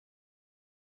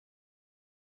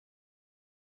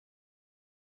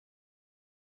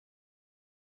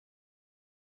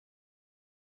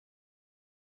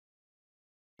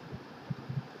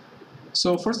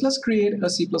So first let's create a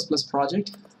C++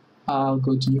 project. I'll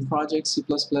go to new project, C++,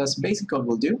 basic code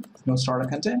will do, no starter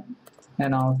content.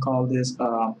 And I'll call this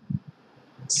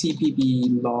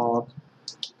CPP log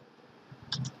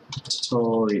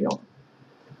tutorial.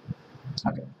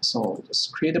 Okay, so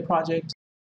just create a project.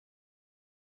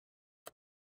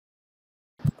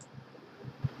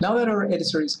 Now that our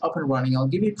editor is up and running, I'll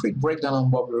give you a quick breakdown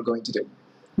on what we're going to do.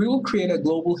 We will create a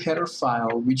global header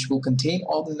file which will contain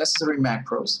all the necessary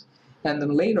macros. And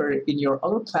then later in your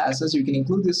other classes, you can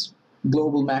include this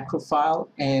global macro file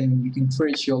and you can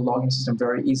create your logging system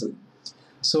very easily.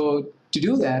 So to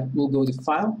do that, we'll go to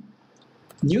File,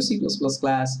 New C++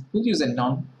 class, we'll use a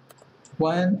none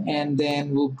one, and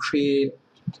then we'll create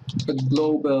a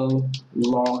global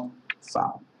log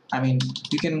file. I mean,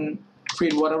 you can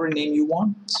create whatever name you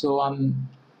want, so I'm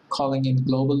calling it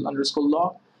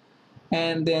global_log,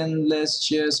 and then let's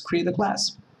just create a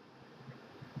class.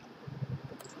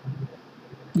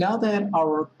 Now that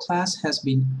our class has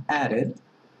been added,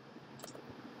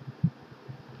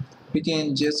 we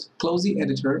can just close the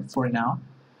editor for now,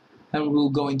 and we'll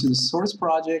go into the source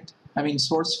folder.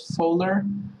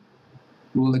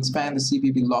 We'll expand the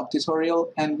CPP log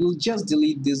tutorial, and we'll just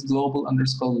delete this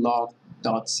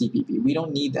global_log.cpp. We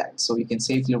don't need that, so you can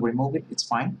safely remove it, it's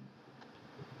fine.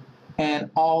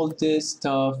 And all this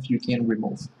stuff you can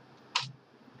remove.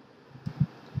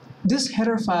 This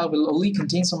header file will only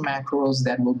contain some macros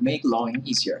that will make logging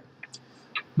easier.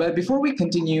 But before we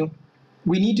continue,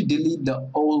 we need to delete the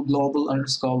old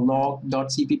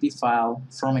global_log.cpp file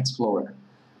from Explorer.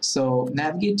 So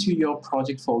navigate to your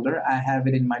project folder. I have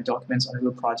it in my documents under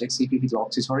the project CPP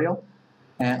log tutorial.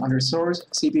 And under source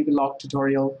CPP log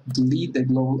tutorial, delete the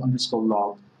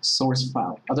global_log source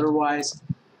file. Otherwise,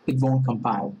 it won't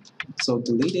compile. So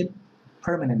delete it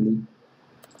permanently.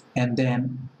 And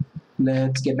then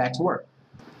let's get back to work.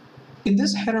 In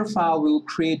this header file, we'll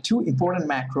create two important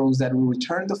macros that will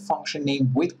return the function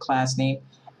name with class name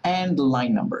and the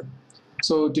line number.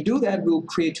 So to do that, we'll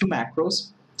create two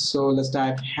macros. So let's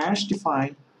type hash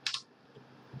define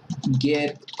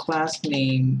get class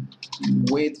name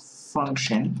with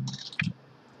function,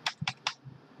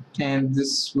 and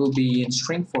this will be in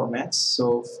string formats.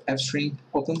 So f-string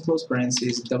open close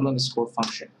parentheses double_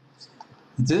 function.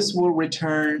 This will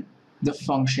return the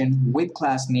function with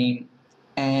class name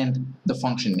and the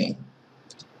function name.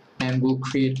 And we'll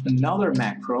create another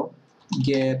macro,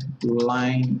 get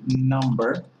line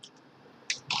number,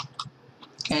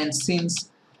 and since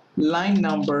line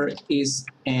number is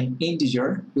an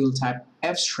integer, we'll type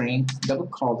f-string from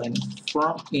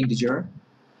integer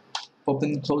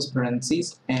open close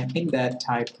parentheses, and in that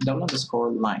type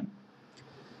double_line.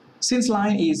 Since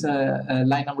line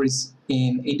number is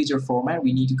in integer format,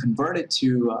 we need to convert it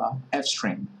to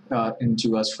f-string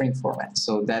into a string format.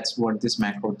 So that's what this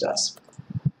macro does.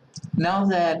 Now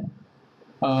that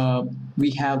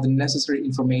we have the necessary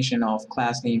information of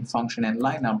class name, function, and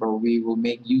line number, we will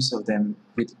make use of them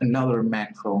with another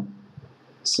macro.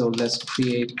 So let's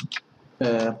create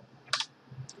a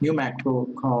new macro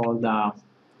called,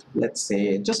 let's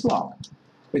say, just log,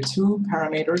 with two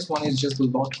parameters. One is just the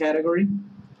log category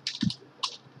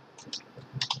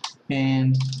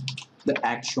and the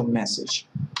actual message.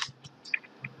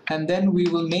 And then we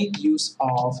will make use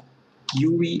of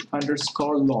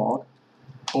UE_log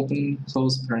open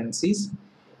close parentheses,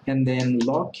 and then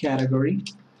log category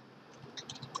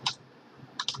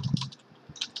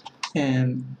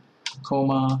and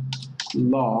comma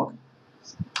log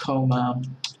comma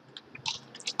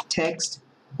text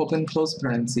open close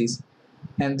parentheses.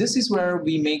 And this is where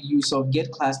we make use of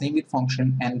get class name with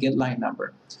function and get line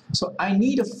number. So I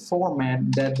need a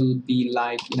format that will be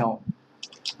like, you know,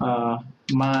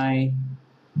 my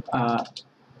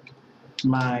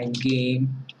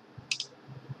game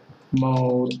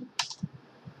mode,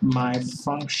 my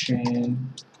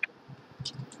function,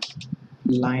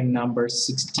 line number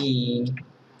 16,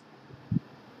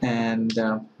 and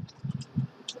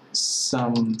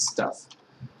some stuff.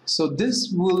 So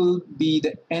this will be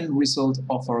the end result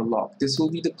of our log. This will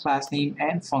be the class name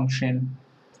and function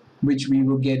which we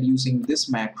will get using this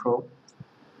macro,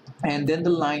 and then the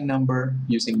line number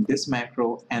using this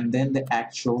macro, and then the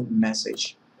actual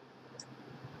message.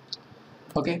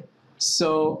 Okay,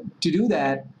 so to do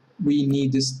that, we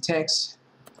need this text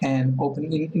and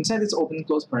inside this open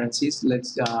close parentheses,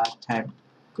 let's type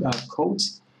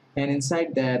quotes, and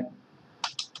inside that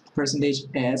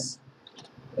 %s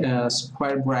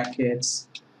square brackets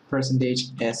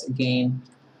 %s again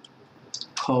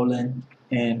colon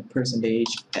and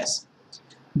 %s.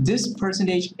 This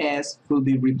 %s will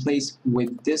be replaced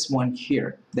with this one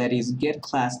here, that is get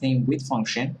class name with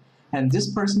function, and this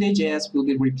percentage s will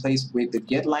be replaced with the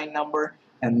get line number,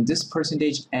 and this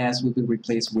percentage s will be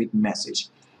replaced with message.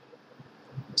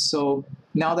 So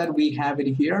now that we have it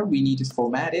here, we need to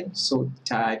format it. So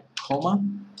type comma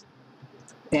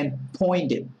and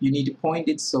point it. You need to point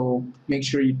it, so make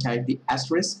sure you type the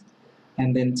asterisk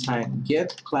and then type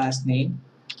get class name,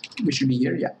 which should be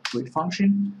here, yeah, with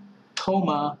function,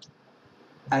 comma,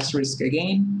 asterisk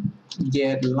again,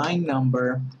 get line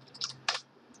number,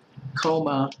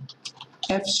 comma,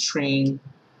 f string,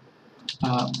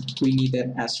 we need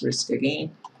that asterisk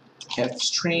again, f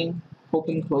string,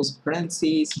 open close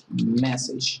parentheses,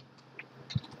 message.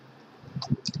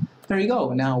 There you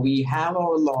go. Now we have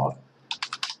our log.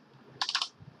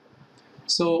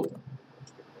 So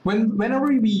whenever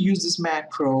we use this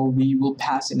macro, we will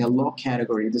pass in a log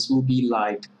category. This will be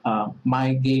like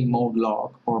my game mode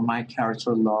log or my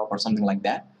character log or something like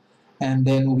that. And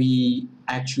then we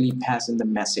actually pass in the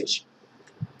message.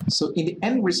 So in the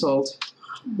end result,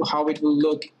 how it will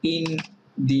look in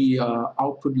the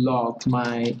output log,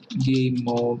 my game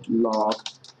mode log,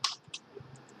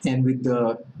 and with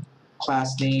the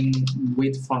class name,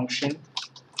 with function,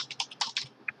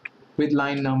 with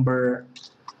line number,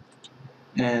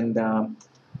 and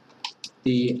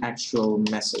the actual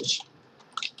message.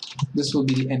 This will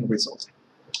be the end result.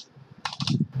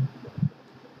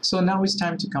 So now it's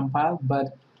time to compile,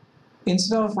 but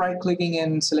instead of right-clicking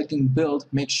and selecting build,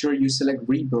 make sure you select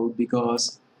rebuild,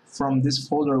 because from this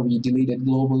folder we deleted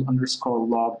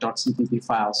global_log.cpp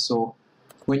file. So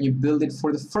when you build it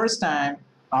for the first time,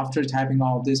 after typing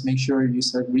all of this, make sure you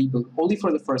select rebuild only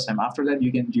for the first time. After that,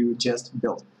 you can do just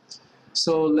build.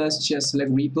 So let's just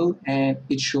select rebuild, and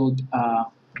it should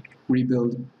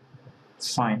rebuild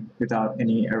fine without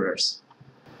any errors.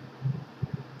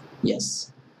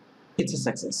 Yes, it's a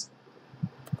success.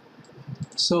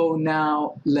 So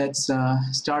now let's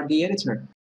start the editor.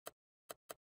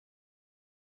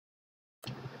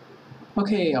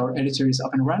 Okay, our editor is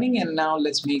up and running, and now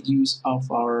let's make use of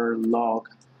our log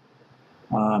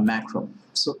macro.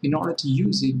 So in order to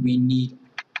use it, we need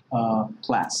a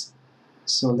class.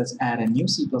 So let's add a new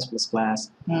C++ class.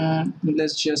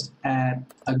 Let's just add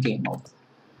a game mode.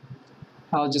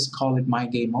 I'll just call it my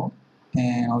game mode,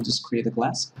 and I'll just create a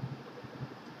class.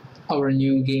 Our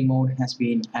new game mode has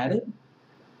been added.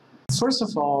 First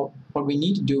of all, what we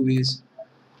need to do is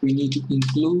we need to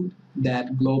include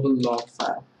that global log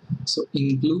file. So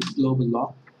include global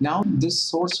log. Now this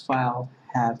source file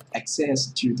have access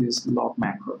to this log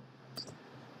macro.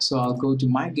 So I'll go to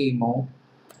my game mode,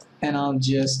 and I'll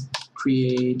just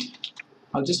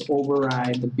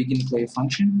override the begin play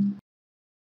function.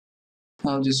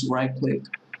 I'll just right click,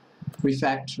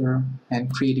 refactor, and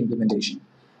create implementation.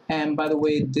 And by the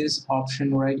way, this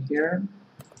option right here,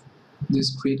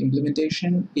 this create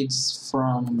implementation, it's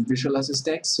from Visual Assist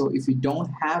X. So if you don't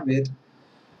have it,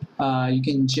 you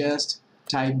can just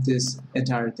type this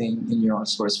entire thing in your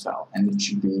source file and it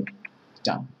should be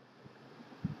done.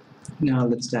 Now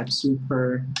let's type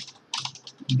super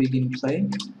begin play.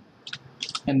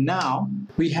 And now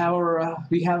we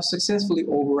have successfully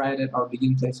overridden our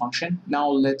begin play function. Now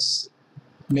let's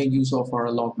make use of our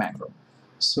log macro.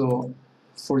 So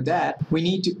for that, we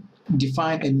need to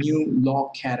define a new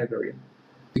log category,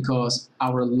 because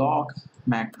our log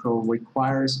macro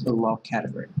requires a log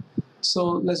category. So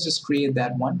let's just create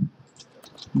that one.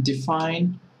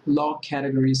 Define log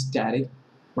category static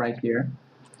right here.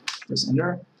 Press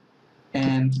enter,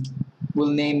 and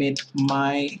we'll name it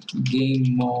my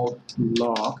game mode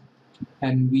log,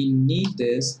 and we need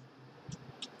this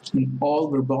in all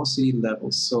verbosity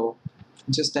levels. So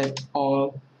just type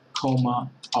all, comma,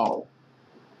 all.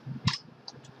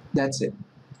 That's it.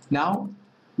 Now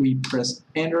we press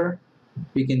enter.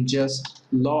 We can just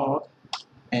log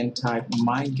and type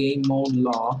my game mode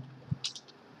log,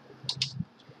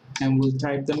 and we'll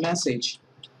type the message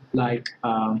like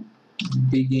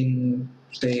begin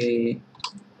play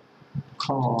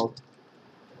called,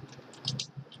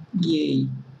 yay.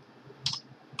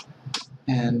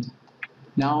 And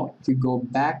now if we go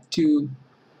back to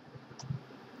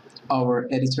our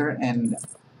editor and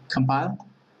compile,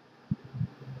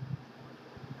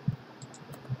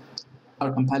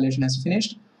 our compilation has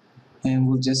finished, and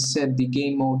we'll just set the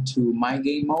game mode to my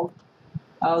game mode.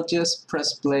 I'll just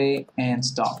press play and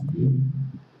stop,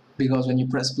 because when you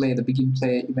press play, the begin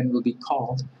play event will be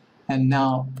called. And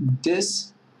now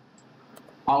this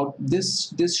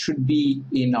should be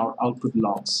in our output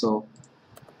log. So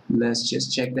let's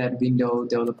just check that window,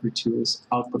 developer tools,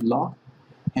 output log,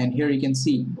 and here you can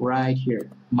see right here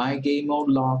my game mode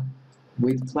log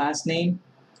with class name,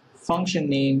 function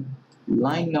name,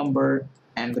 line number,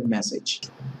 and the message.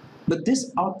 But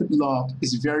this output log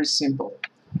is very simple.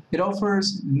 It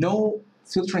offers no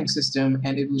filtering system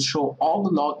and it will show all the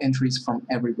log entries from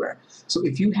everywhere. So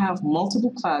if you have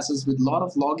multiple classes with a lot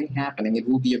of logging happening, it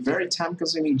will be a very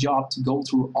time-consuming job to go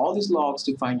through all these logs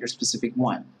to find your specific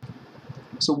one.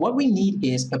 So what we need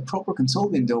is a proper console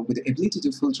window with the ability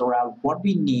to filter out what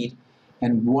we need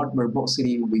and what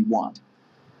verbosity we want.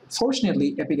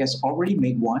 Fortunately, Epic has already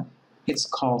made one. It's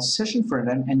called Session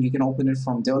Frontend, and you can open it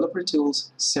from Developer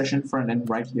Tools, Session Frontend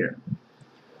right here.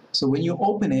 So when you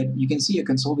open it, you can see a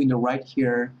console window right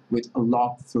here with a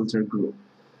log filter group.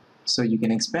 So you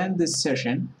can expand this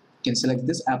session, you can select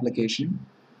this application,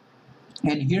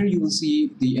 and here you will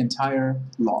see the entire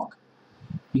log.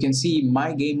 You can see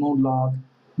my game mode log,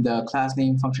 the class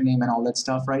name, function name, and all that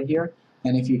stuff right here.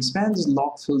 And if you expand this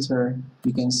log filter,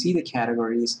 you can see the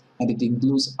categories, and it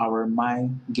includes our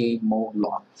my game mode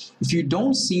log. If you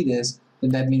don't see this, then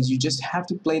that means you just have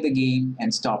to play the game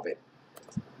and stop it.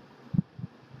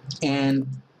 And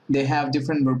they have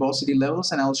different verbosity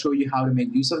levels, and I'll show you how to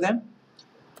make use of them.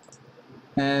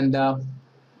 And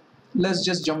let's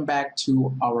just jump back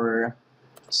to our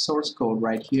source code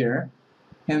right here,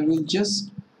 and we'll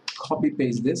just copy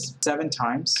paste this 7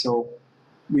 times. So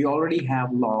we already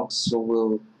have logs, so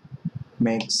we'll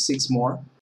make 6 more.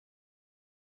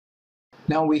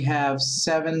 Now we have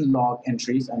 7 log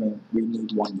entries. I mean, we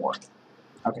need 1 more.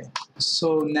 Okay,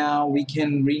 so now we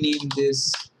can rename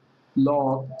this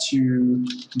log to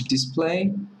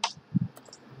display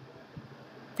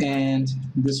and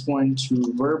this one to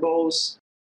verbose.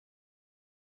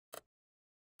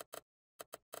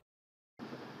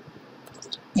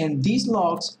 And these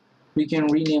logs, we can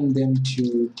rename them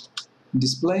to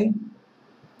display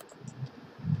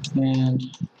and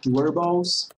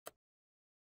verbose.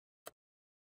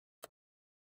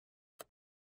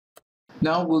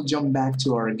 Now we'll jump back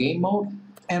to our game mode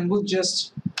and we'll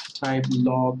just type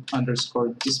log underscore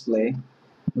display.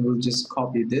 And we'll just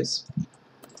copy this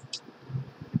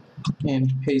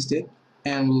and paste it,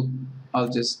 and I'll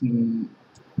just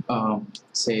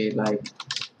say like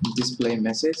display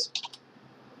message.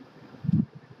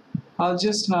 I'll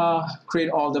just create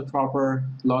all the proper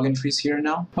log entries here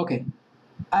now. Okay,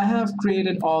 I have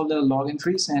created all the log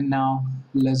entries, and now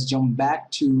let's jump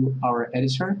back to our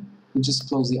editor. We'll just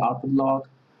close the output log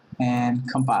and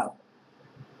compile.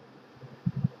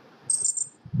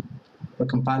 The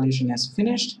compilation has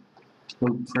finished.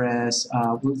 We'll press,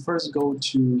 we'll first go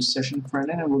to Session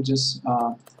Frontend and we'll just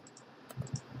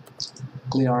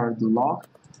clear the log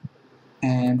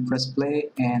and press play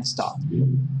and stop.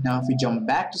 Now if we jump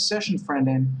back to Session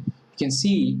Frontend, you can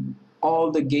see all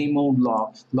the game mode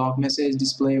log message,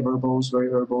 display, verbose, very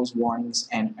verbose, warnings,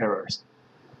 and errors.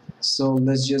 So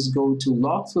let's just go to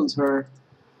log filter.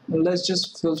 Let's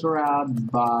just filter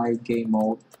out by game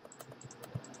mode.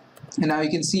 And now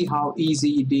you can see how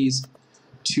easy it is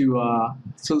to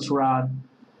filter out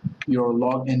your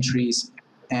log entries,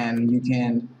 and you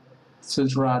can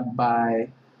filter out by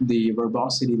the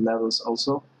verbosity levels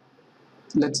also.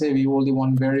 Let's say we only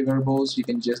want very verbose, you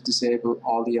can just disable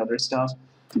all the other stuff.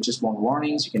 If you just want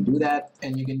warnings, you can do that,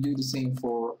 and you can do the same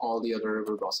for all the other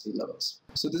verbosity levels.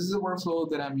 So this is the workflow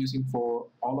that I'm using for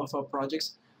all of our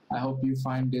projects. I hope you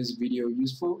find this video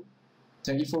useful.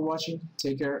 Thank you for watching,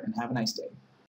 take care, and have a nice day.